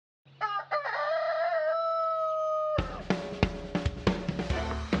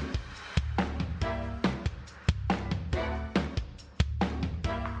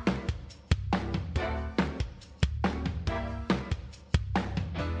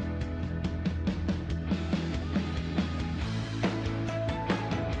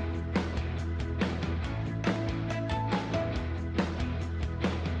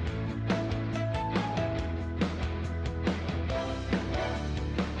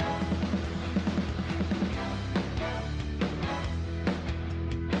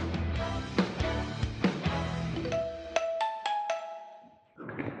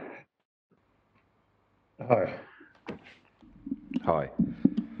Hi. Hi.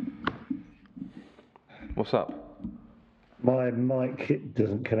 What's up? My mic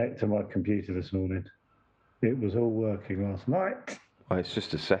doesn't connect to my computer this morning. It was all working last night. Well, it's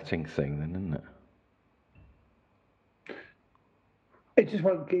just a setting thing then, isn't it? It just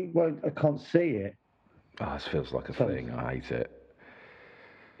won't I can't see it. Oh, this feels like a thing. I hate it.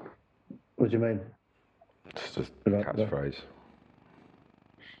 What do you mean? It's just a catchphrase.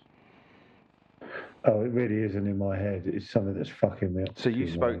 Oh, it really isn't in my head. It's something that's fucking me up. So you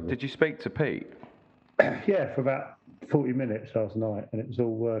spoke, did you speak to Pete? Yeah, for about 40 minutes last night, and it was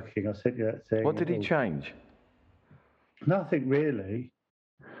all working. I sent you that thing. What did he change? Nothing really.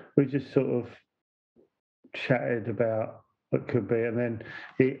 We just sort of chatted about what could be, and then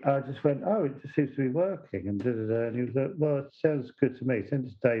I just went, oh, it just seems to be working, and da-da-da. And he was like, well, it sounds good to me. Send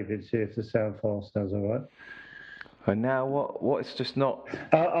it to David, see if the sound file sounds all right. And now what? It's just not.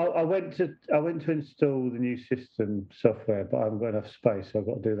 I went to install the new system software, but I haven't got enough space, so I've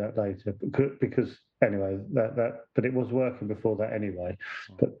got to do that later. Because anyway, but it was working before that anyway.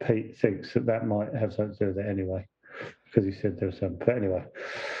 But Pete thinks that might have something to do with it anyway, because he said there was some. But anyway.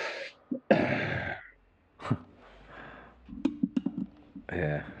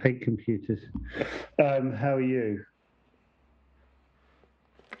 Yeah. Hate computers. How are you?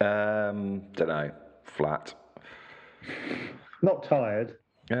 Don't know. Flat. Not tired.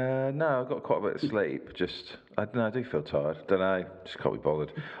 No, I got quite a bit of sleep. I don't know. I do feel tired. Don't know. Just can't be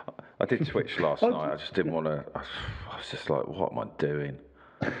bothered. I did Twitch last night. I just didn't want to. I was just like, what am I doing?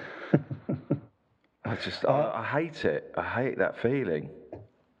 I hate it. I hate that feeling.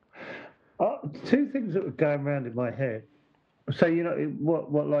 Two things that were going around in my head. So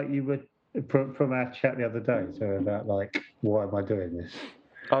what like you were from our chat the other day. So about like, why am I doing this?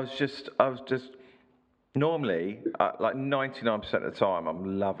 I was just. Normally, like 99% of the time,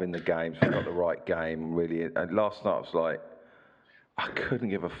 I'm loving the games. I've got the right game, really. And last night, I was like, I couldn't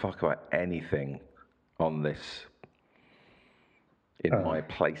give a fuck about anything on this in my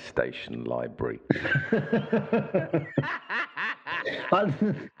PlayStation library.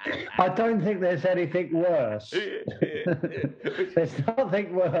 I don't think there's anything worse. There's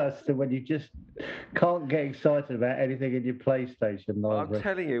nothing worse than when you just can't get excited about anything in your PlayStation library. I'm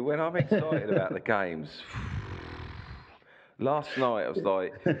telling you, when I'm excited about the games, last night I was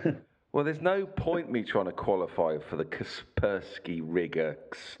like, well, there's no point me trying to qualify for the Kaspersky Rigger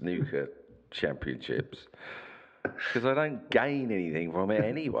Snooker Championships. Because I don't gain anything from it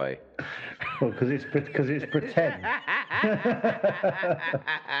anyway. Well, because it's pretend.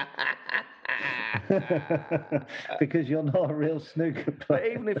 Because you're not a real snooker player. But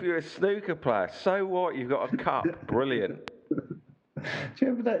even if you're a snooker player, so what? You've got a cup. Brilliant. Do you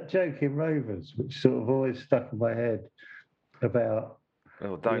remember that joke in Rovers, which sort of always stuck in my head about...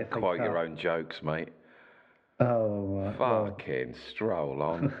 Well, don't quote your own jokes, mate. Oh, right. Fucking stroll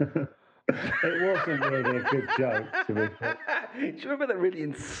on. It wasn't really a good joke, to be fair. Do you remember that really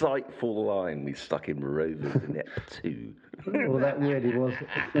insightful line we stuck in Rovers in Ep 2? Well, that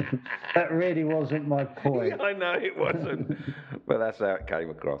really wasn't my point. Yeah, I know it wasn't, but that's how it came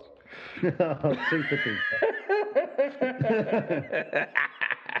across. Oh, super.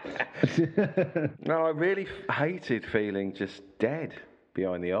 No, I really hated feeling just dead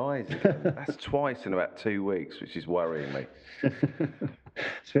behind the eyes again. That's twice in about 2 weeks, which is worrying me.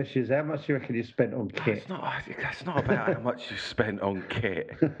 Especially as how much you reckon you spent on kit? It's not about how much you spent on kit.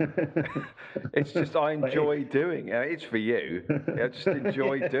 It's just I enjoy doing it. It's for you. I just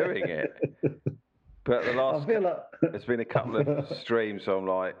enjoy doing it. But there's been a couple of streams, so I'm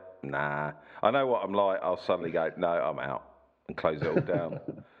like, nah. I know what I'm like. I'll suddenly go, no, I'm out, and close it all down.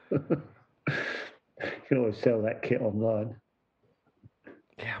 You can always sell that kit online.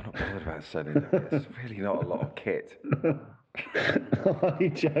 Yeah, I'm not bothered about selling it. It's really not a lot of kit. Are you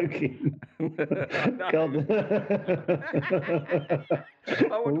joking? God.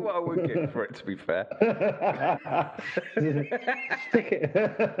 I wonder what I would get for it, to be fair. Stick it.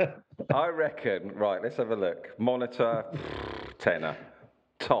 I reckon, right, let's have a look. Monitor, tenner.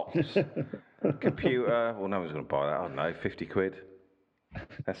 Tops. Computer, well, no one's going to buy that. I don't know, 50 quid.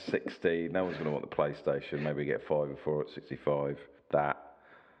 That's 60. No one's going to want the PlayStation. Maybe get 5 for it, 65. That,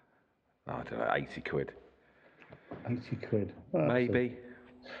 I don't know, 80 quid. 80 quid. Well, maybe.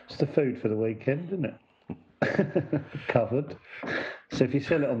 It's the food for the weekend, isn't it? Covered. So if you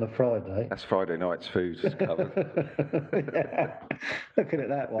sell it on the Friday... That's Friday night's food covered. Yeah. Look at it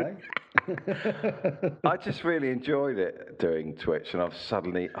that way. I just really enjoyed it doing Twitch, and I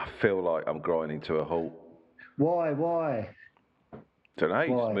feel like I'm grinding to a halt. Why? Don't know,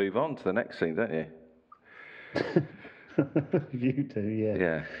 you just move on to the next thing, don't you? You do, yeah.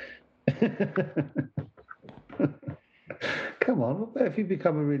 Yeah. Come on, what if you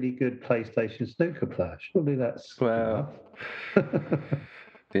become a really good PlayStation snooker player? Surely that's enough.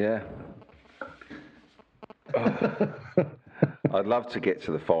 Yeah. Oh, I'd love to get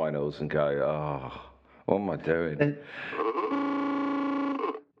to the finals and go, what am I doing?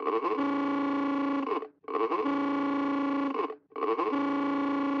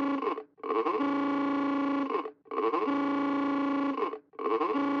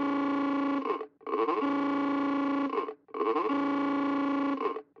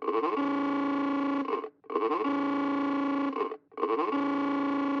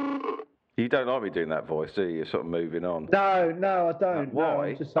 You don't like me doing that voice, do you? You're sort of moving on. No, I don't.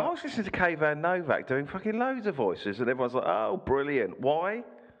 Why? No, I was listening to K-Van Novak doing fucking loads of voices, and everyone's like, oh, brilliant. Why?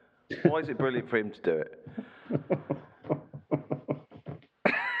 Why is it brilliant for him to do it?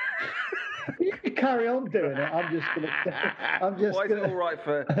 You can carry on doing it. I'm just Why is it all right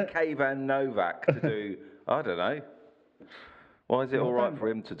for K-Van Novak to do, I don't know. Why is it all right for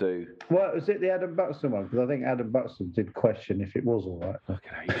him to do? Well, was it the Adam Buxton one? Because I think Adam Buxton did question if it was all right. Fucking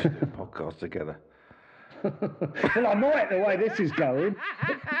hell, you should do a podcast together. Well, I might, the way this is going.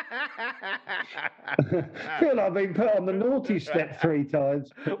 I feel like I've been put on the naughty step 3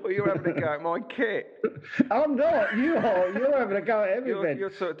 times. Well, you're having a go at my kit. I'm not. You are. You're having a go at everything.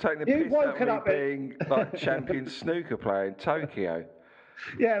 You're sort of taking the piss out of me being like champion snooker player in Tokyo.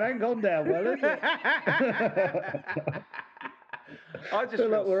 Yeah, it ain't gone down well, has it? I just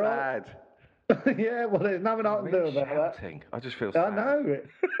feel sad. Yeah, well, there's nothing I can do about that. I just feel sad. I know it.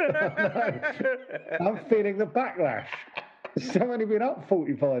 I'm feeling the backlash. It's only been up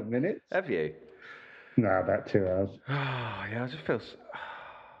 45 minutes. Have you? No, about 2 hours. Yeah, I just feel...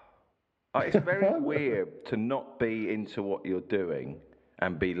 It's very weird to not be into what you're doing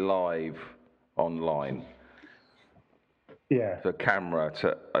and be live online. Yeah. The camera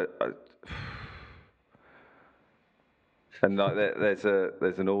to... And like there's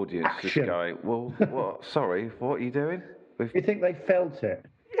an audience just going, well, what? Sorry, what are you doing? You think they felt it?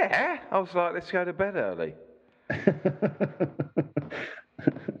 Yeah, I was like, let's go to bed early. A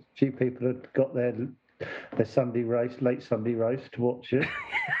few people had got their Sunday race, late Sunday race to watch it.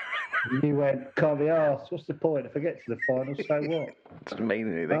 And you went, can't be asked. What's the point? If I get to the final, so what? Doesn't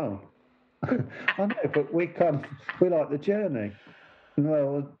mean anything. Oh, I know, but we like the journey.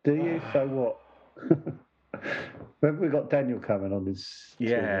 Well, do you? So what? We've got Daniel coming on this.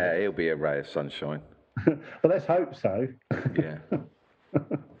 Yeah, he'll be a ray of sunshine. Well, let's hope so. Yeah.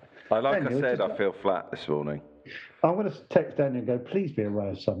 Like Daniel, I said, I feel flat this morning. I'm going to text Daniel and go, please be a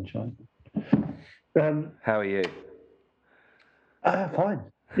ray of sunshine. How are you? Fine.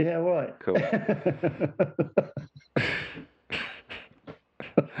 Yeah, all right. Cool.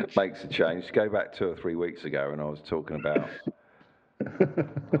 Makes a change. Go back 2 or 3 weeks ago and I was talking about... I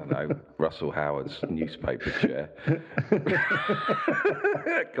don't know, Russell Howard's newspaper chair.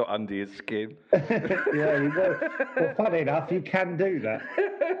 Got under your skin. Yeah, well, funny enough, you can do that.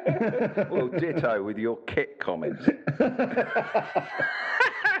 Well, ditto with your kit comments. Why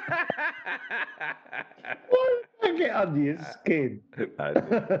did I get under your skin? No,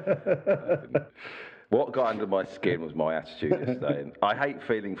 what got under my skin was my attitude yesterday. And I hate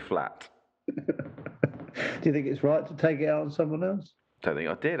feeling flat. Do you think it's right to take it out on someone else? Don't think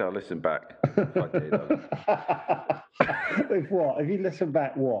I did. I'll listen back. If I did. With what? If you listen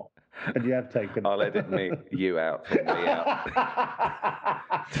back, what? And you have taken. I'll edit you out, me out.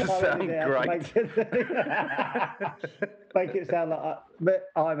 To sound great. Make it sound like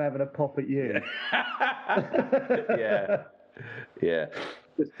I'm having a pop at you. Yeah.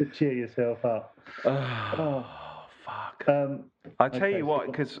 Just to cheer yourself up. Oh fuck. I tell you what,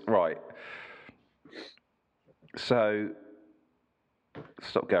 because right. So,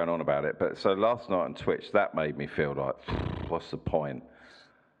 stop going on about it. But so last night on Twitch, that made me feel like, what's the point?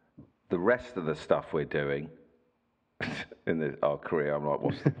 The rest of the stuff we're doing in our career, I'm like,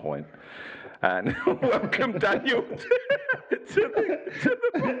 what's the point? And welcome Daniel to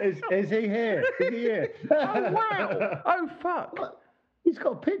the Is he here? Is he here? Oh wow! Oh fuck! He He's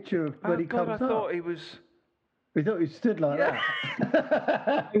got a picture of when he comes up. I thought he was. We thought he stood like that.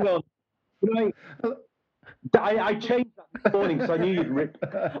 Hang on. I changed that this morning because I knew you'd rip.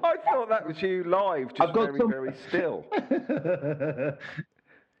 I thought that was you live, just very still.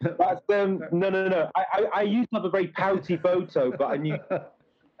 That's no. I used to have a very pouty photo, but I knew.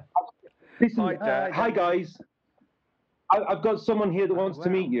 Listen, hi guys. I've got someone here that wants to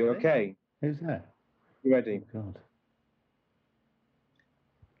meet you. Okay. Who's that? You ready? Oh, God.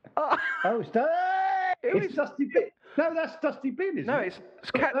 Oh, it's Dusty Bin. No, that's Dusty Bin, isn't it? No, it's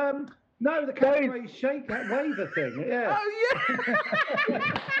no, the Catchphrase shake waver thing. Yeah. Oh yeah.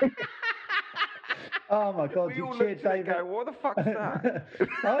 Oh my God! We all looked at it and go, what the fuck's that?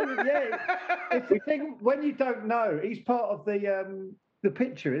 Oh yeah, it's the thing when you don't know. He's part of the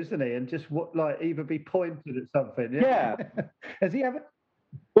picture, isn't he? And just either be pointed at something. Yeah. Has he ever?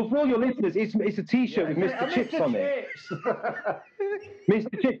 Well, for all your listeners, it's a T-shirt with Mr. Chips on it.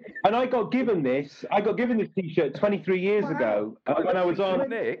 Mr. Chips, and I got given this T-shirt 23 years ago when I was on.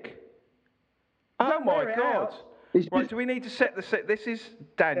 Nick. Oh my God! Right, do we need to set the set? This is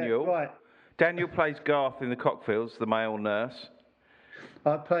Daniel. Yeah, right. Daniel plays Garth in the Cockfields, the male nurse.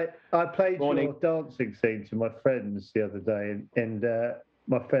 I played your dancing scene to my friends the other day, and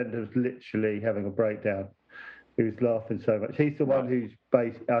my friend was literally having a breakdown. He was laughing so much. He's the one who's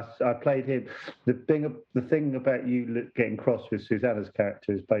based. I played him. The thing about you getting cross with Susanna's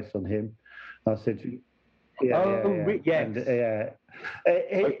character is based on him. I said, yes.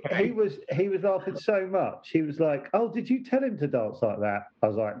 He was laughing so much. He was like, "Oh, did you tell him to dance like that?" I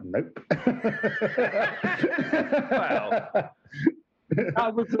was like, "Nope." Well.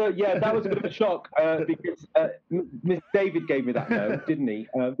 That was a bit of a shock because Miss David gave me that note, didn't he?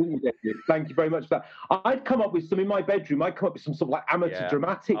 Didn't you, David? Thank you very much for that. I'd come up with some in my bedroom. I'd come up with some sort of like amateur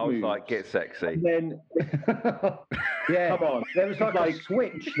dramatic moves. I was like, get sexy. And then, yeah, come on. There was like a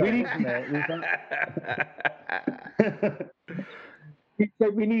switch. We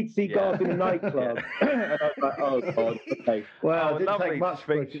need to see Garth in a nightclub. And I was like, oh God, okay. Well, lovely to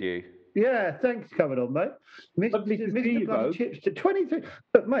speak to you. Yeah, thanks for coming on, mate. Lovely to see you both. Chips to 23.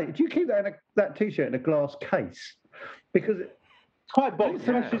 But mate, do you keep that T-shirt in a glass case? Because it's quite box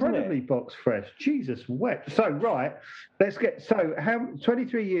fresh, incredibly isn't it? Box fresh. Jesus, wet. So right, let's get. So how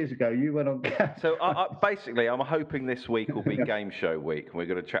 23 years ago you went on. So basically, I'm hoping this week will be game show week, and we're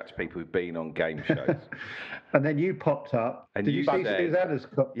going to chat to people who've been on game shows. And then you popped up. And did you see Susanna's?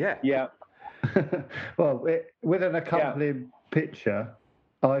 Yeah. Well, with an accompanying picture.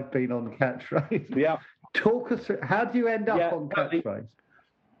 I've been on Catchphrase. Yeah. Talk us through. How do you end up on Catchphrase?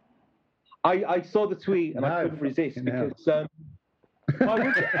 I saw the tweet and I couldn't resist because. How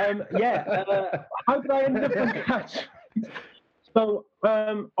did I end up on Catchphrase? So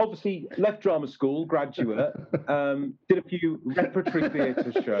obviously left drama school, graduate, did a few repertory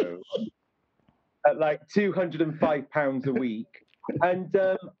theatre shows at like £205 a week, and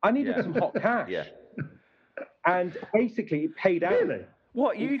I needed some hot cash. Yeah. And basically it paid out. Really?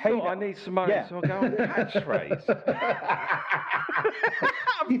 What, you thought I need some money, so I'll go on Catchphrase?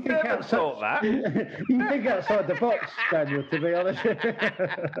 I've never thought that. You think outside the box, Daniel, to be honest.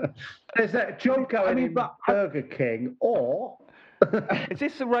 There's that job going in Burger King, or... Is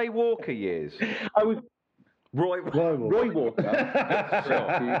this the Ray Walker years? I was... Roy Walker.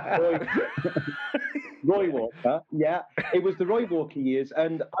 Roy Walker, yeah. It was the Roy Walker years.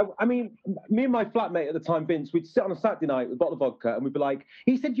 And I mean, me and my flatmate at the time, Vince, we'd sit on a Saturday night with a bottle of vodka and we'd be like,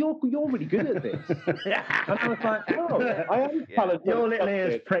 he said, you're really good at this. And I was like, oh, I am talented. Your little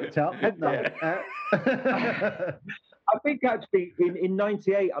ears pricked up, didn't they? I think actually in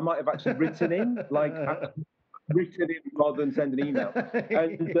 98, I might have actually written in rather than send an email.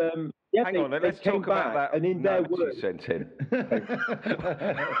 And hang on, let's talk about that. And in their words, you sent in.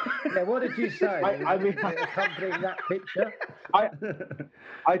 Yeah, what did you say? I mean, accompanying that picture. I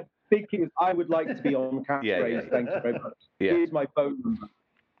think it was, I would like to be on Catchphrase. Thank you very much. Yeah. Here's my phone number.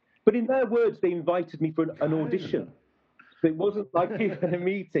 But in their words, they invited me for an audition. So it wasn't like even a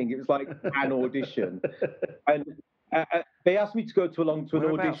meeting. It was like an audition, and they asked me to go an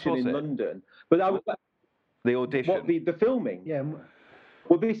audition in London. But I was like, the audition. What the filming? Yeah.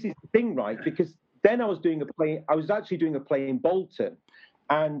 Well, this is the thing, right? Because then I was actually doing a play in Bolton,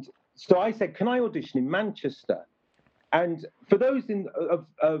 and so I said, "Can I audition in Manchester?" And for those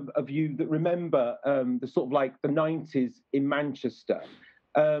of you that remember the sort of like the 90s in Manchester,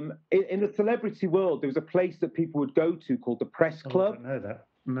 in the celebrity world, there was a place that people would go to called the Press Club. I don't know that.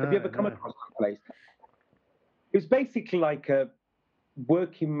 No, have you ever come across that place? It was basically like a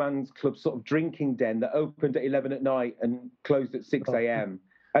working man's club sort of drinking den that opened at 11 at night and closed at 6 a.m.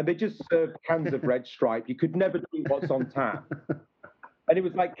 And they just served cans of Red Stripe. You could never drink what's on tap. and it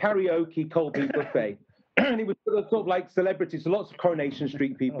was like karaoke, cold meat buffet. And it was sort of like celebrities, so lots of Coronation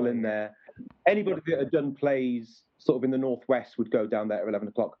Street people in there. Anybody that had done plays sort of in the Northwest would go down there at 11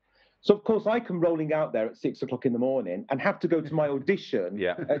 o'clock. So, of course, I come rolling out there at 6 o'clock in the morning and have to go to my audition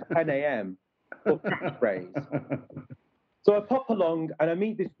at 10 a.m. for Catchphrase. So I pop along and I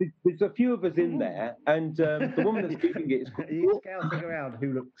meet there's a few of us in there, and the woman that's doing it is called... Are you scouting around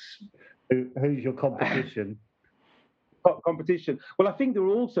who's your competition? Competition. Well, I think they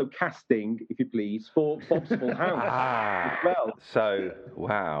were also casting, if you please, for Bob's Full House as well. So,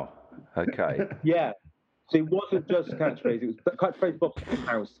 wow. Okay. Yeah. So it wasn't just Catchphrase, it was Catchphrase Bob's Full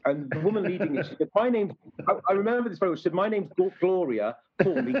House. And the woman leading it, she said, my name's... I remember this very well. She said, my name's Gloria,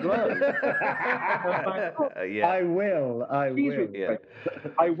 call me Glow. I will. Yeah.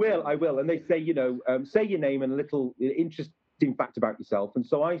 I will. And they say, say your name and a little interesting fact about yourself. And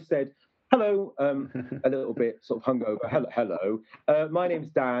so I said, hello, a little bit sort of hungover. Hello. My name's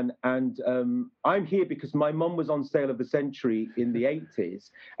Dan, and I'm here because my mum was on Sale of the Century in the 80s,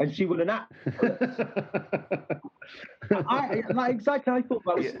 and she won an actress. Exactly, I thought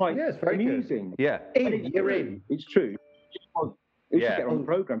that was quite amusing. Good. Yeah. You're in. It's true. She should get her on the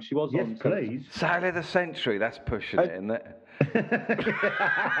programme. She was on. Please. Sale of the Century, that's pushing it, isn't it?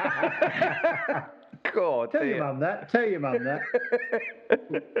 God, Tell your mum that.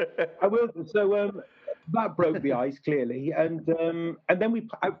 I will. So that broke the ice clearly, and then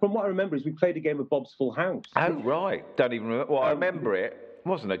from what I remember, is we played a game of Bob's Full House. Oh right, don't even remember. Well, I remember it.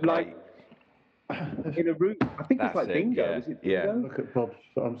 Wasn't a great. In a room, I think it's like bingo. Yeah. Is it bingo? Look at Bob's.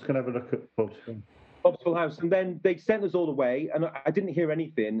 I'm just going to have a look at Bob's. Bob's Full House, and then they sent us all away, and I didn't hear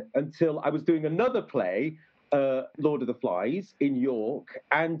anything until I was doing another play. Lord of the Flies in York,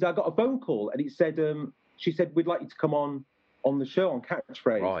 and I got a phone call, and it said, she said, we'd like you to come on the show on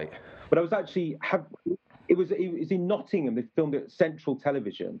Catchphrase. Right. But I was actually it was in Nottingham. They filmed it at Central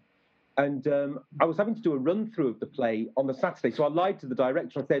Television, and I was having to do a run through of the play on the Saturday. So I lied to the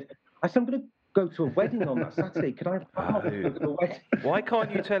director. I said, I'm going to go to a wedding on that Saturday. Can I go to the wedding? Why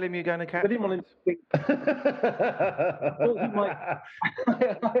can't you tell him you're going to Catchphrase? I didn't want him to think.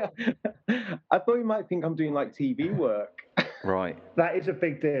 I thought he might think I'm doing like TV work. Right. That is a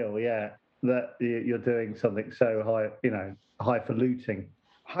big deal, yeah. That you're doing something so highfalutin.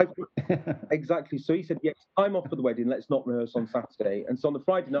 Exactly. So he said, yes, I'm off for the wedding. Let's not rehearse on Saturday. And so on the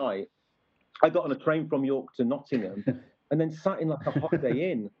Friday night, I got on a train from York to Nottingham, and then sat in like a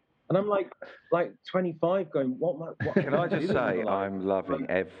Holiday Inn. And I'm like 25 going, what can I just say, I'm loving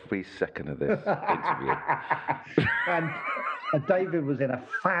every second of this interview. and David was in a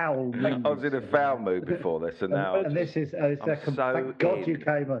foul mood. I was in a foul mood before this, and now... And this is... thank God you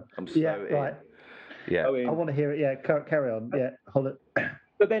came on. I'm so in. Right. Yeah. I want to hear it. Yeah, carry on. Yeah,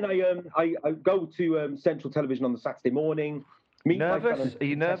 So then I go to Central Television on the Saturday morning. Nervous? Are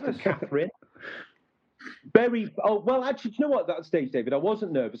you nervous? Catherine. Very. Oh, well, actually, do you know what? At that stage, David, I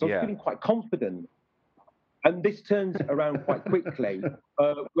wasn't nervous. I was feeling quite confident. And this turns around quite quickly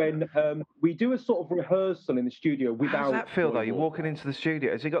when we do a sort of rehearsal in the studio without... How's that feel, though? You're walking into the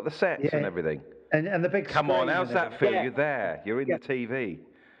studio. Has he got the sets and everything? And the big Come on, how's that feel? Yeah. You're there. You're in the TV.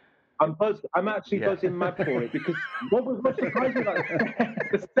 I'm actually buzzing mad for it, because what surprised me about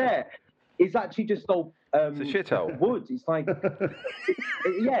the set is actually just all it's a shithole. Wood. It's like,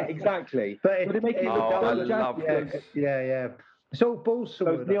 yeah, exactly. But it makes it look I love this. Yeah. It's all balsa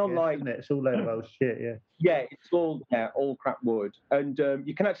wood, neon light, isn't it? It's all load of old shit, yeah. Yeah, it's all crap wood. And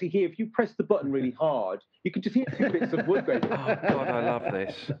you can actually hear, if you press the button really hard, you can just hear 2 bits of wood going. Oh, God, I love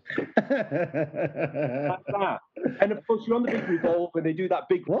this. Like that. And, of course, you're on the big revolve, and they do that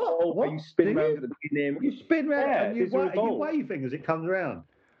big revolve where you spin around at the beginning. You spin around and you're waving as it comes around.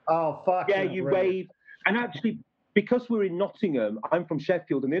 Oh, fuck. Yeah, you wave. And actually, because we're in Nottingham, I'm from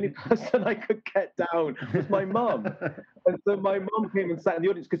Sheffield, and the only person I could get down was my mum. And so my mum came and sat in the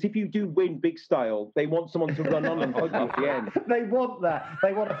audience, because if you do win big style, they want someone to run on and hug you at the end. They want that.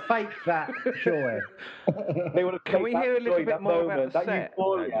 They want to fake that joy. They want to Can we hear a little bit more moment, about the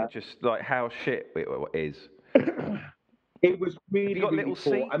set? Just like how shit it is. It was really, got really little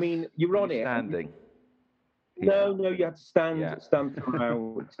cool. seats? I mean, you're on it. Standing. No, you had to stand out,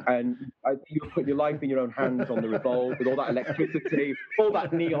 and you put your life in your own hands on the revolve with all that electricity, all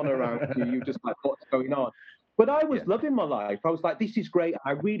that neon around you. You just like, what's going on? But I was loving my life. I was like, this is great.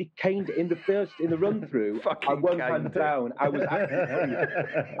 I really caned it in the run through. I won hands down. I was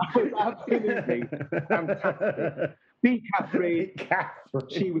absolutely fantastic. Beat Catherine.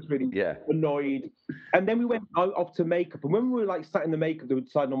 She was really annoyed. And then we went off to makeup. And when we were like sat in the makeup, they were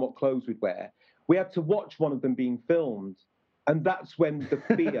deciding on what clothes we'd wear. We had to watch one of them being filmed. And that's when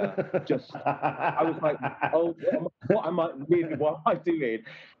the fear just, I was like, oh, what am I doing?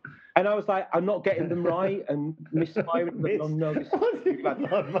 And I was like, I'm not getting them right and misfiring them. Oh, no, this is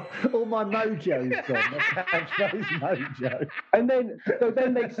all my mojo's gone, my catchphrase mojo. And then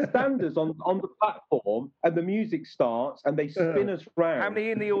they stand us on the platform and the music starts and they spin us round. How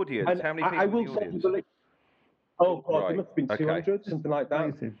many in the audience? And How many people in the audience? Oh, God, there must have been 200, something like that.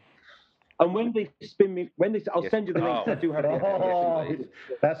 Amazing. And when they spin me, I'll send you the link. I do have it.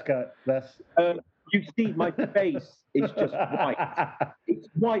 That's good. You see, my face is just white. It's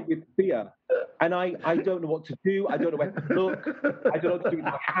white with fear. And I don't know what to do. I don't know where to look. I don't know what to do with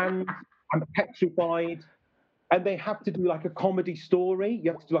my hands. I'm petrified. And they have to do like a comedy story.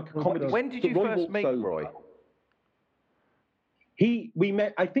 You have to do like a comedy story. When did you first meet Roy?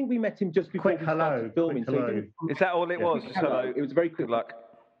 I think we met him just before we started filming. Is that all it was? Hello. It was very quick. Good luck.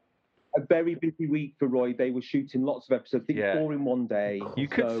 A very busy week for Roy. They were shooting lots of episodes. I think 4 in one day. You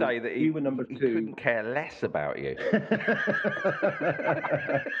could say that he were number 2. He couldn't care less about you.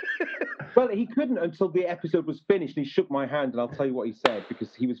 Well, he couldn't until the episode was finished, and he shook my hand, and I'll tell you what he said,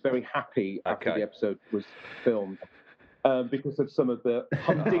 because he was very happy after the episode was filmed, because of some of the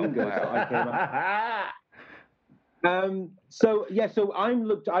humdingers that I came up. So I'm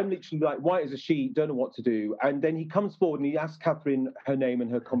literally like white as a sheet, don't know what to do. And then he comes forward and he asks Catherine her name and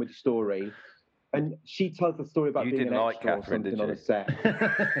her comedy story. And she tells the story about being an extra or something on a set.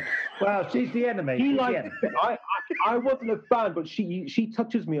 Well, she's the enemy. I wasn't a fan, but she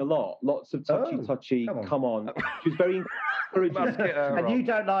touches me a lot. Lots of touchy. Come on. She's very encouraging. And you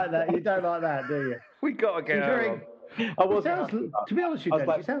don't like that. You don't like that, do you? We got to get her on. To be honest with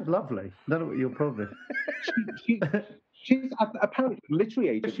you, she sounds lovely. I don't know what your problem is. She's apparently literary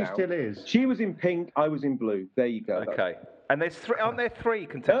agent now. She still is. She was in pink, I was in blue. There you go. Okay. And there's aren't there 3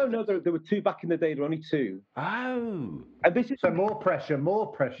 contestants? No, there were 2 back in the day. There were only 2. Oh. And this is so more pressure.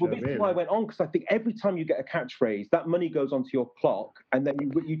 Well, this is why I went on, because I think every time you get a catchphrase, that money goes onto your clock, and then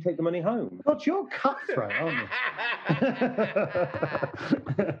you take the money home. But you're cutthroat, aren't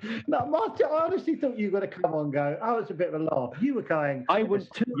you? No, Martin, I honestly thought you were going to come on and go, oh, it's a bit of a laugh. You were going, I was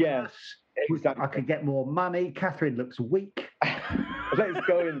too. Yes. Exactly. I could get more money. Catherine looks weak. Let's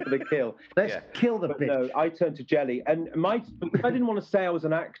go in for the kill. Let's kill the bitch. No, I turned to jelly. And I didn't want to say I was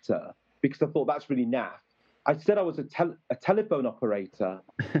an actor because I thought that's really naff. I said I was a telephone operator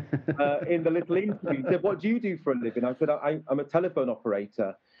in the little interview. He said, what do you do for a living? I said, I'm a telephone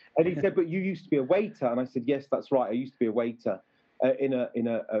operator. And he said, but you used to be a waiter. And I said, yes, that's right. I used to be a waiter in a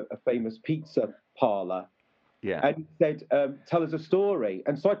famous pizza parlor. Yeah. And he said, tell us a story.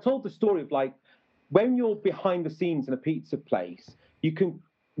 And so I told the story of like, when you're behind the scenes in a pizza place, you're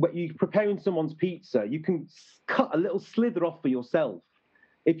preparing someone's pizza, you can cut a little slither off for yourself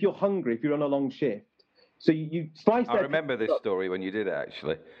if you're hungry, if you're on a long shift. So you slice that. I remember this story when you did it,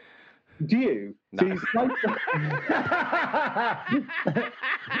 actually. Do you? No. So you slice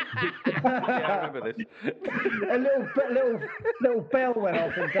Yeah, I remember this. A little bell went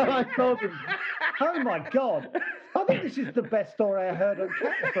off and I told him, oh my God, I think this is the best story I heard on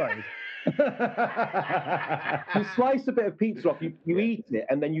Catchphrase. You slice a bit of pizza off, you eat it,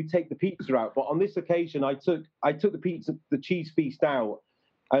 and then you take the pizza out. But on this occasion, I took the cheese feast out,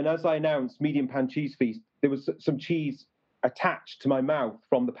 and as I announced, medium pan cheese feast, there was some cheese attached to my mouth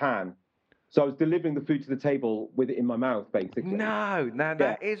from the pan. So I was delivering the food to the table with it in my mouth, basically. No,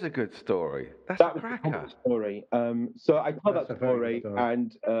 that is a good story. That was cracker. A story. So I told that story,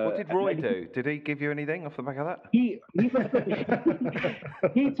 and what did Roy do? Did he give you anything off the back of that? He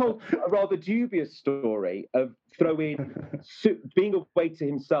told a rather dubious story of being a waiter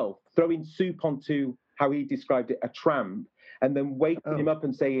himself, throwing soup onto, how he described it, a tramp, and then waking him up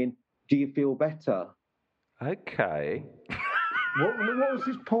and saying, "Do you feel better?" Okay. What was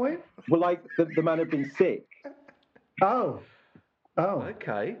his point? Well, like the man had been sick. Oh.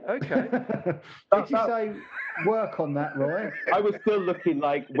 Okay. Did you say work on that, Roy? I was still looking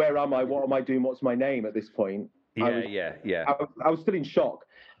like, where am I? What am I doing? What's my name at this point? Yeah. I was still in shock.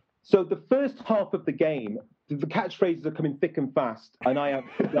 So the first half of the game, the catchphrases are coming thick and fast, and I am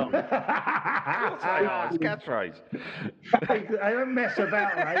done. It's catchphrase. I don't mess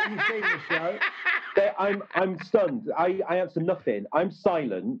about, mate. You've seen the show. I'm stunned. I answer nothing. I'm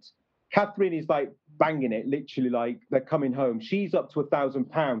silent. Catherine is like banging it, literally like they're coming home. She's up to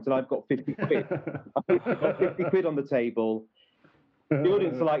 £1,000 and I've got 50 quid. I've got 50 quid on the table. The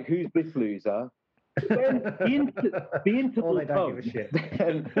audience are like, who's this loser? Then the interval they don't give a shit.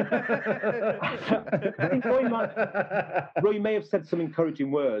 I think Roy may have said some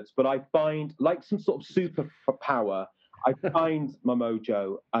encouraging words, but I find, like some sort of superpower, I find my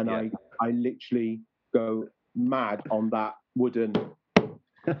mojo and I literally go mad on that wooden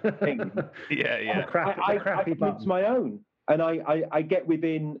thing. Yeah. I come to my own, and I get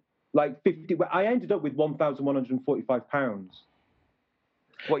within like 50. I ended up with £1,145.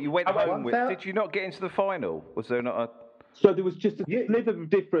 What, you went home with? Did you not get into the final? Was there not a? So there was just a sliver of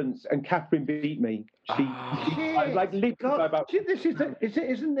difference, and Catherine beat me. She like literally by about.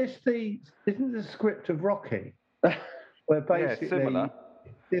 Isn't the script of Rocky? Where basically similar.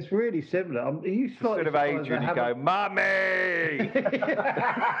 It's really similar. Are you Instead of Adrian, you go, Mummy!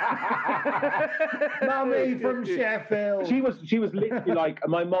 Mummy from Sheffield. She was literally like,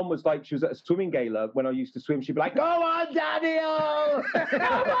 my mom was like, she was at a swimming gala when I used to swim. She'd be like, go on, Daddy-o! Come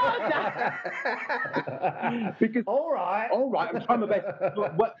on, Daddy! Because, all right, I'm trying my best.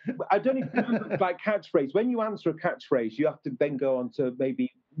 But I don't even remember like catchphrase. When you answer a catchphrase, you have to then go on to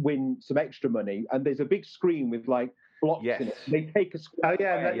maybe win some extra money. And there's a big screen with like, blocks in it. They take a square. Oh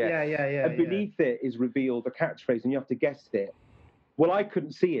yeah. And beneath it is revealed a catchphrase, and you have to guess it. Well, I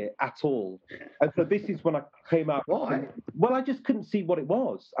couldn't see it at all, and so this is when I came out. Why? Well, I just couldn't see what it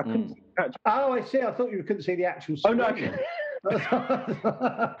was. I couldn't see the catchphrase. Oh, I see. I thought you couldn't see the actual screen. Oh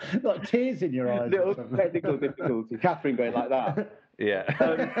no. Like tears in your eyes. Little technical difficulty. Catherine going like that. Yeah.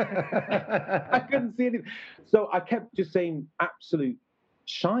 I couldn't see anything, so I kept just saying absolute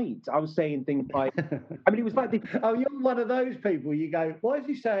shite. I was saying things like, I mean, it was like this. Oh, you're one of those people. You go, why is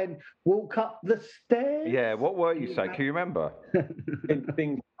he saying walk up the stairs? Yeah, what were you saying? Can you remember?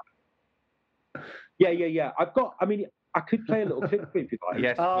 Things. Yeah. I could play a little clip for you if you like.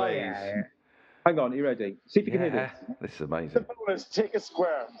 Yes, please. Yeah. Hang on, are you ready? See if you can hear this. This is amazing. Let's take a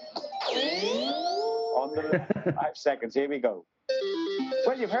square. On the 5 seconds. Here we go.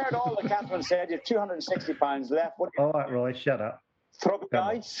 Well, you've heard all that Catherine said. You've £260 left. All right, Roy, shut up. Throw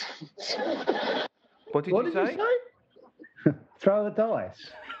dice. What did you say? Throw a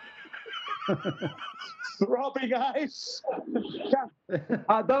dice. Throbbing ice.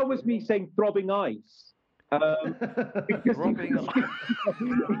 That was me saying throbbing ice. Throbbing ice.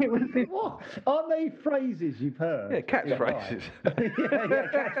 What? Aren't they phrases you've heard? Yeah, catchphrases.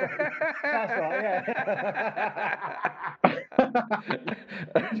 Catchphrases. That's right, yeah.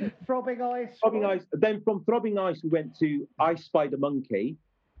 Throbbing ice. Throbbing ice. Then from throbbing ice, we went to I Spied a Monkey.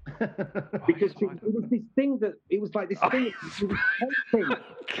 Because it was this thing that it was like this thing. It was tempting.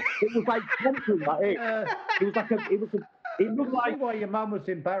 It was like tempting. Like it was like it looked like. Why your mum was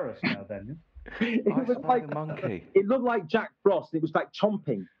embarrassed now? Then it was like a monkey. It looked like Jack Frost. It was like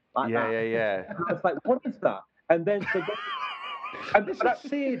chomping. Like that. Yeah. And I was like, what is that? And then and this is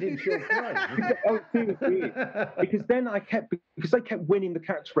seared into your brain. Oh, seriously. Because then I kept winning the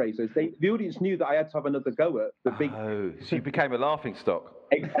catchphrases. The audience knew that I had to have another go at the big. Oh, so you became a laughing stock.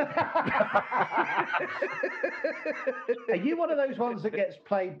 Are you one of those ones that gets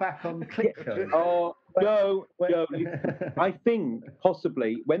played back on clip shows? Oh, no. I think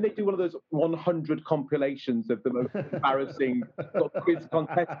possibly when they do one of those 100 compilations of the most embarrassing quiz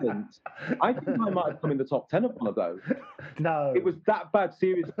contestants, I think I might have come in the top 10 of one of those. No. It was that bad,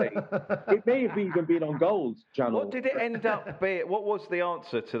 seriously. It may have even been on Gold's channel. What did it end up being? What was the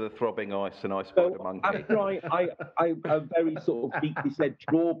answer to the throbbing ice and I Spied a Monkey? After I very sort of weakly said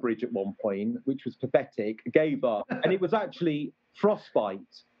drawbridge at one point, which was pathetic, gave up, and it was actually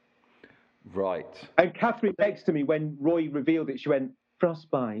frostbite. Right. And Catherine next to me, when Roy revealed it, she went,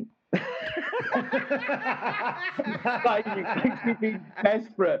 frostbite. Like you've been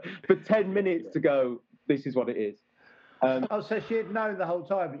desperate for 10 minutes to go, this is what it is. So she had known the whole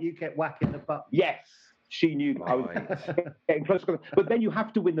time, but you kept whacking the button. Yes, she knew that I was getting close. But then you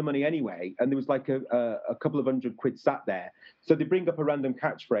have to win the money anyway. And there was like a couple of £100 sat there. So they bring up a random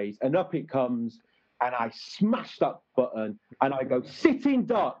catchphrase, and up it comes, and I smash that button, and I go, sitting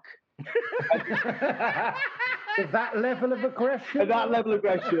duck. That level of aggression? At that level of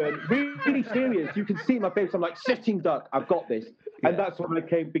aggression, really serious. You can see my face. I'm like, sitting duck, I've got this. And that's when I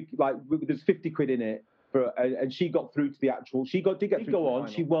came, like, there's £50 in it. And she got through to the actual. Did get through. Go on.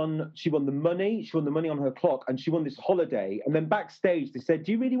 She won the money. She won the money on her clock, and she won this holiday. And then backstage, they said,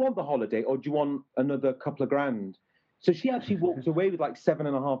 "Do you really want the holiday, or do you want another couple of grand?" So she actually walked away with like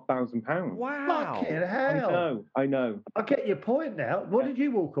 £7,500. Wow! Fucking hell! I know. I get your point now. What did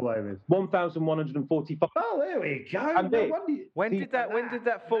you walk away with? 1,145. Oh, there we go. When did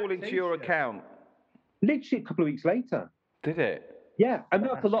that fall into your account? Literally a couple of weeks later. Did it? Yeah, and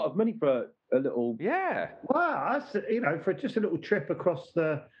that's a lot of money for a little. Yeah. Wow, that's for just a little trip across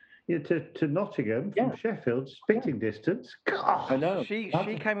the to Nottingham from Sheffield, spitting distance. God, I know. She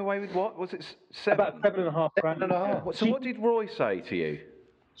came away with what? Was it about £7,500? So what did Roy say to you?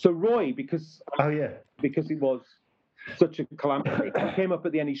 So Roy, because it was such a calamity. He came up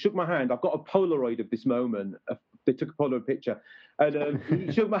at the end. He shook my hand. I've got a Polaroid of this moment. They took a Polaroid picture, and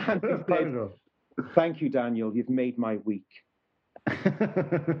he shook my hand and said, "Thank you, Daniel. You've made my week."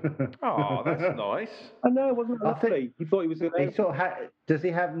 Oh, that's nice. I know, wasn't it lovely? He thought he was. He sort of does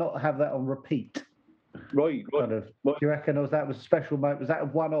he not have that on repeat? Right. Kind of. Do you reckon that was special moment? Was that a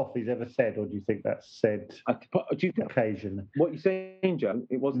one-off he's ever said, or do you think that's said do you think, occasionally? What you saying, Joe?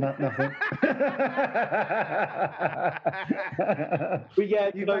 It wasn't nothing. But yeah,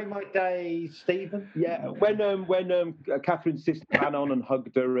 you made my day, Stephen. Yeah, when Catherine's sister ran on and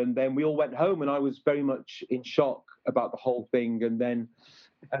hugged her, and then we all went home, and I was very much in shock about the whole thing, and then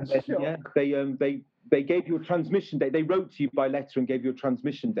yeah, they gave you a transmission day. They wrote to you by letter and gave you a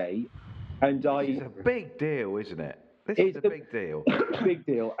transmission day. And it's a big deal, isn't it? This is a big deal. Big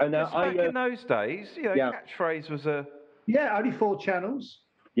deal. And back in those days, Catchphrase was a... Yeah, only 4 channels.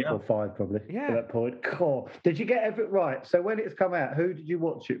 Yeah. Or 5, probably, at that point. Cool. Did you get everything right? So when it's come out, who did you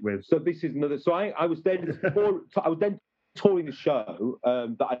watch it with? So this is another... So I was then touring the show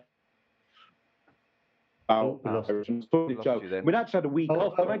that I... We'd actually had a week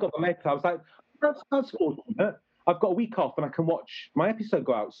off. When I got the letter, I was like, that's fortunate. I've got a week off and I can watch my episode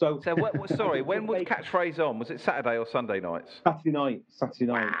go out. So sorry, when was Catchphrase on? Was it Saturday or Sunday nights? Saturday night.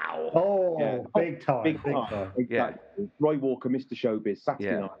 Wow. Oh, yeah. Big time. Exactly. Yeah. Roy Walker, Mr. Showbiz,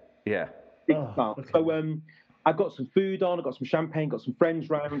 Saturday night. Yeah. Big time. Okay. So I got some food on, I got some champagne, got some friends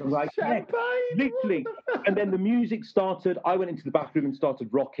round. I was like, literally. And then the music started. I went into the bathroom and started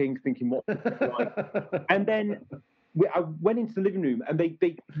rocking, thinking, what like? And then I went into the living room and they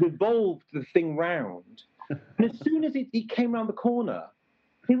revolved the thing round. And as soon as he came around the corner,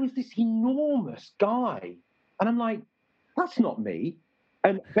 there was this enormous guy. And I'm like, that's not me.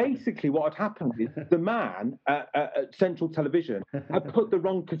 And basically what had happened is the man at Central Television had put the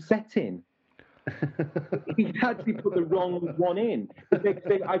wrong cassette in. He actually put the wrong one in.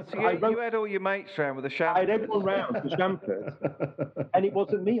 You had all your mates round with the champers. I had everyone round with the champers. And it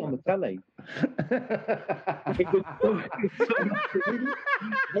wasn't me on the telly. It was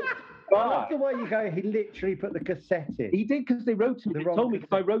I love the way you go, he literally put the cassette in. He did, because they wrote to me. They told me,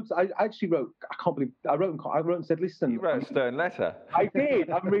 because I actually wrote, I can't believe, I wrote and said, listen. You wrote a stern letter. I did.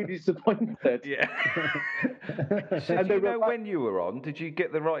 I'm really disappointed. Yeah. So do you know when you were on? Did you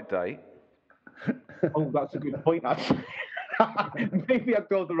get the right date? Oh, that's a good point, actually. Maybe I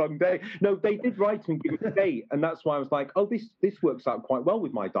told the wrong day. No, they did write to me and give a date, and that's why I was like, oh, this works out quite well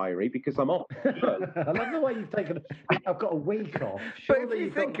with my diary, because I'm off. I love the way you've taken. I've got a week off. But if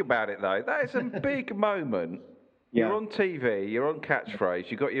you think about it, though, that is a big moment. Yeah. You're on TV, you're on Catchphrase,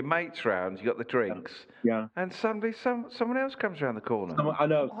 you've got your mates round, you've got the drinks, and suddenly someone else comes around the corner. I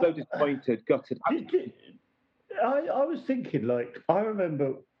know, so disappointed, gutted. I was thinking, like, I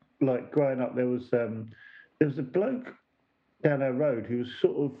remember, like, growing up, there was a bloke down our road who was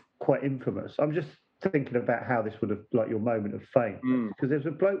sort of quite infamous. I'm just thinking about how this would have, like, your moment of fame. Because there's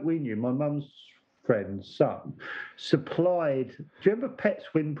a bloke we knew, my mum's friend's son, supplied, do you remember Pets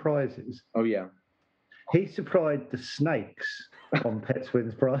Win Prizes? Oh, yeah. He supplied the snakes on Pets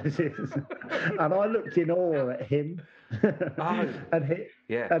Win Prizes. And I looked in awe at him. And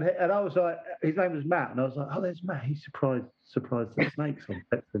I was like, his name was Matt, and I was like, oh, there's Matt. He surprised the snakes on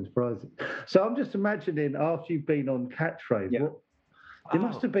Pets Win Prizes. So I'm just imagining, after you've been on Catchphrase, it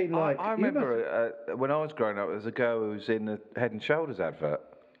must have been like. I remember when I was growing up, there was a girl who was in the Head and Shoulders advert.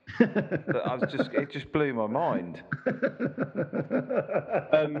 It just blew my mind.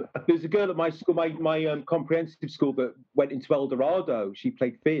 There's a girl at my school, my comprehensive school, that went into El Dorado. She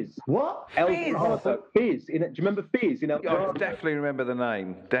played Fizz. What? El Dorado. Fizz. Do you remember Fizz in El Dorado? I definitely remember the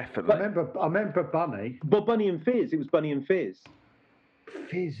name. Definitely. I remember Bunny. But Bunny and Fizz. It was Bunny and Fizz.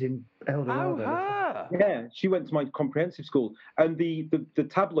 Fizz in El Dorado. Oh, yeah, she went to my comprehensive school, and the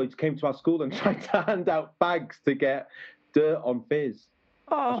tabloids came to our school and tried to hand out bags to get dirt on Fizz.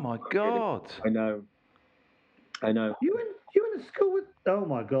 Oh my God! I know. You in a school with? Oh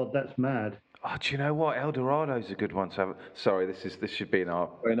my God, that's mad. Oh, do you know what? El Dorado's a good one to have. Sorry, this should be in our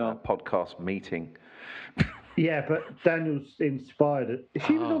podcast meeting. Yeah, but Daniel's inspired it.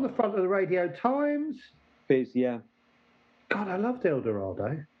 She was on the front of the Radio Times. Fizz, yeah. God, I loved El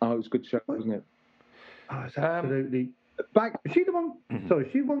Dorado. Oh, it was a good show, wasn't it? Oh, it's absolutely. Was she the one? Sorry,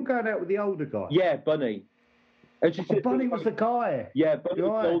 she the one going out with the older guy. Yeah, Bunny. And she said, Bunny was the guy. Yeah, Bunny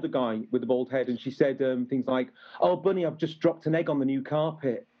was the older guy with the bald head, and she said things like, "Oh, Bunny, I've just dropped an egg on the new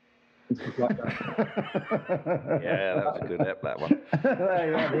carpet," and stuff like that. Yeah, that was a good ep, that one. There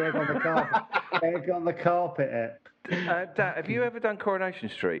you are, the egg on the carpet. Egg on the carpet ep. Dan, have you ever done Coronation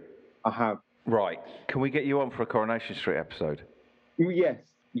Street? I have. Right. Can we get you on for a Coronation Street episode? Yes.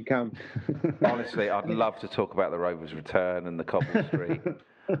 You can. Honestly, I'd love to talk about the Rovers' return and the Cobble Street.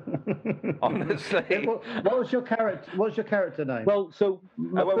 Honestly. What was your character name? Well, so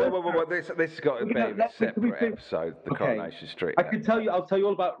well, this has got to be a separate episode, the Coronation Street. I'll tell you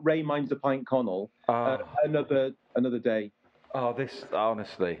all about Ray Minds a Pint Connell another day. Oh, this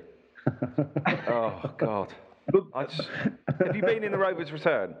honestly. Oh God. Have you been in the Rovers'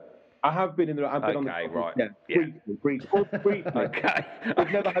 return? I have been in the. I've been on the. Right. Yeah. Briefly. Okay.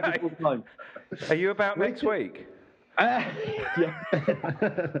 We've never had this full time. Are you about next week? Yeah.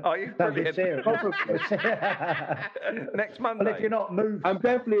 Are you brilliant? Next Monday. Well, if you're not moved, I'm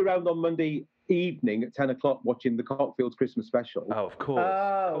definitely around on Monday evening at 10 o'clock watching the Cockfields Christmas special. Oh, of course.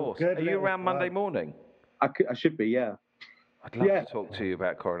 Of course. Good. Are you around Monday morning? I should be, yeah. I'd love to talk to you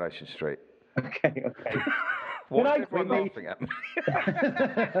about Coronation Street. Okay. Why is everyone laughing at me?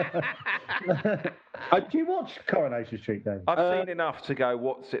 Do you watch Coronation Street, Dave? I've seen enough to go,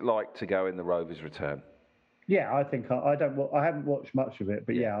 what's it like to go in the Rovers' return? Yeah, I think I haven't watched much of it,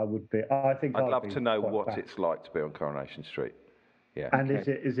 but yeah, I would be. I think I'd love to know what it's like to be on Coronation Street. Yeah. And is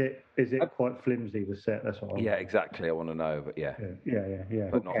it quite flimsy, the set? That's what. Yeah, exactly. I want to know, but yeah. Yeah.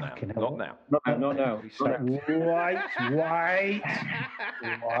 But not now. Not now. Wait.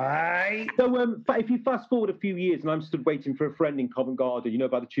 So, if you fast forward a few years, and I'm stood waiting for a friend in Covent Garden,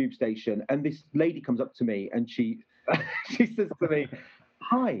 by the tube station, and this lady comes up to me, and she says to me,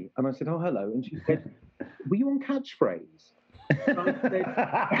 "Hi," and I said, "Oh, hello," and she said, "Were you on Catchphrase?"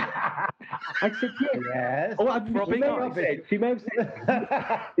 I said, yes. Oh, she may have said,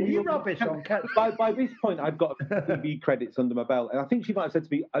 you rubbish on Catchphrase. By this point, I've got TV credits under my belt. And I think she might have said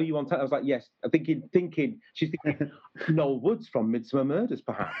to me, "Are you on?" I was like, yes. I'm thinking, she's thinking, Noel Woods from Midsummer Murders,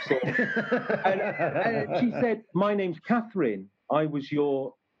 perhaps. And she said, "My name's Catherine. I was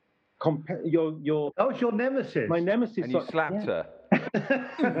your that was your nemesis. My nemesis. And you slapped her.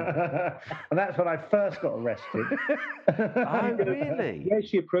 And that's when I first got arrested. Oh, really? Yeah,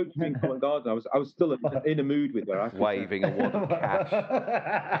 she approached me in Covent Garden. I was still in a mood with her. Waving a wad of cash.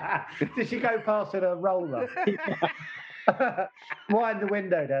 Did she go past in a roller? Wind the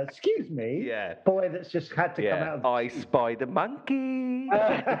window down. Excuse me. Yeah. Boy that's just had to come out of the I spied a monkey.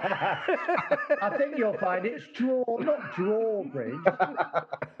 I think you'll find it's not drawbridge.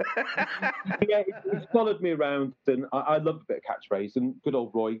 Yeah, it's followed me around, and I love a bit of Catchphrase. And good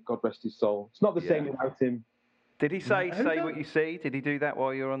old Roy, God rest his soul. It's not the same without him. Did he say what you see? Did he do that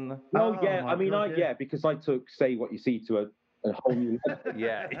while you're on the? Oh yeah, I mean, because I took Say What You See to a whole new level.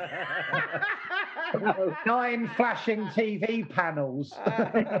 Yeah. 9 flashing TV panels. Oh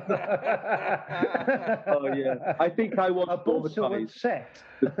yeah, I think I was traumatized. Set.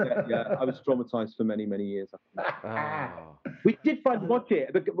 Yeah, I was traumatized for many, many years. Oh. We did watch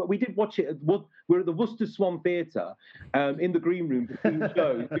it. We did watch it. We're at the Worcester Swan Theatre, in the green room between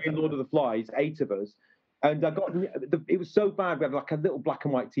shows, doing Lord of the Flies, 8 of us. And it was so bad. We had like a little black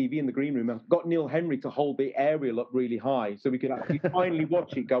and white TV in the green room. I got Neil Henry to hold the aerial up really high so we could actually finally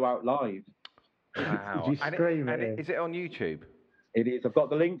watch it go out live. Wow. Did you scream at it? Is it on YouTube? It is. I've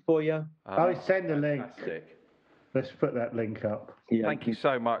got the link for you. Send a link. Fantastic. Let's put that link up. Yeah. Thank you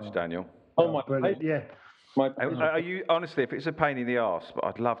so much, Daniel. Oh my brilliant. Yeah. Are you honestly? If it's a pain in the arse, but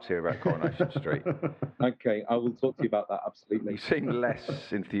I'd love to hear about Coronation Street. Okay, I will talk to you about that. Absolutely. You seem less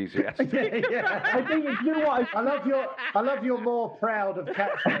enthusiastic. Yeah. I think you know what? I love you're more proud of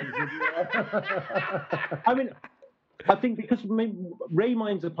Catchphrase. I mean, I think because Ray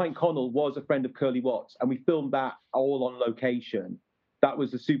Minds a Pint Connell was a friend of Curly Watts, and we filmed that all on location. That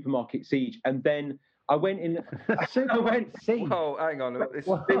was the Supermarket Siege, and then I went in. Whoa, hang on.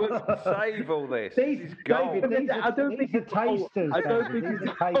 Save all this. These is gold. I don't think it's tasters. I don't think it's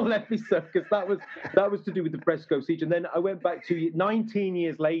a whole episode because that was to do with the Fresco Siege, and then I went back to 19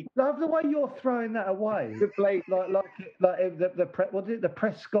 years later. Love the way you're throwing that away. To play like what is it? The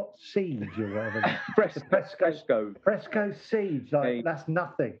Prescott Siege or whatever. Fresco Siege. Like that's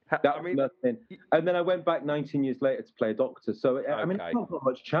nothing. That was nothing. And then I went back 19 years later to play a doctor. So I mean, it's not got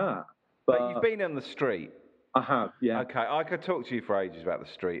much chat. But you've been on the street. I have, yeah. Okay, I could talk to you for ages about the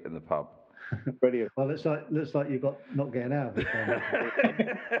street and the pub. Brilliant. Well, looks like you got not getting out of it.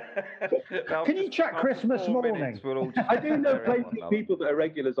 Can you chat Christmas morning? I do know plenty of people that are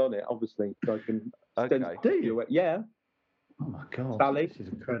regulars on it, obviously, so I can. Do you? Yeah. Oh my God, Sally. This is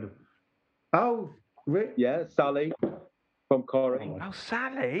incredible. Oh, Rick. Yeah, Sally from Corrie. Oh,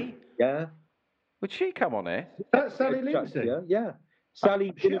 Sally. Yeah. Would she come on here? That's Sally Lindsay. Yeah.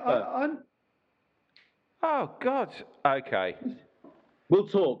 Sally. Oh God. Okay. We'll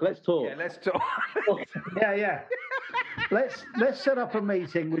talk. Let's talk. Yeah, let's talk. Yeah. let's set up a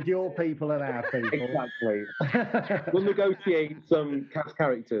meeting with your people and our people. Exactly. We'll negotiate some cast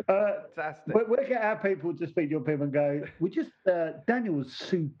characters. Fantastic. We'll get our people to speak to your people and go, Daniel was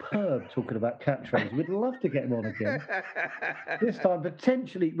superb talking about Catchphrase. We'd love to get him on again. This time,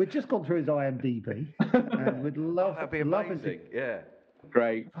 potentially, we've just gone through his IMDb. And we'd love, that'd be amazing. Yeah.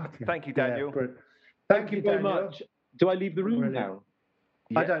 Great. Thank you, Daniel. Yeah, Thank you very much. Do I leave the room now?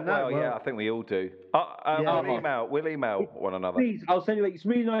 Yeah, I don't know. Well, yeah, I think we all do. We'll email one another. Please, I'll send you. It's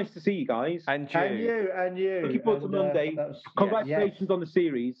really nice to see you guys. And you. And you. Looking forward to Monday. Congratulations on the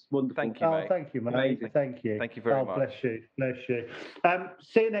series. Wonderful. Thank you, mate. Thank you, mate. Amazing. Thank you. Thank you very much. Bless you. Bless you.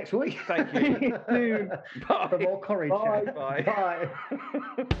 See you next week. Thank you. Bye. For more courage. Bye. Bye.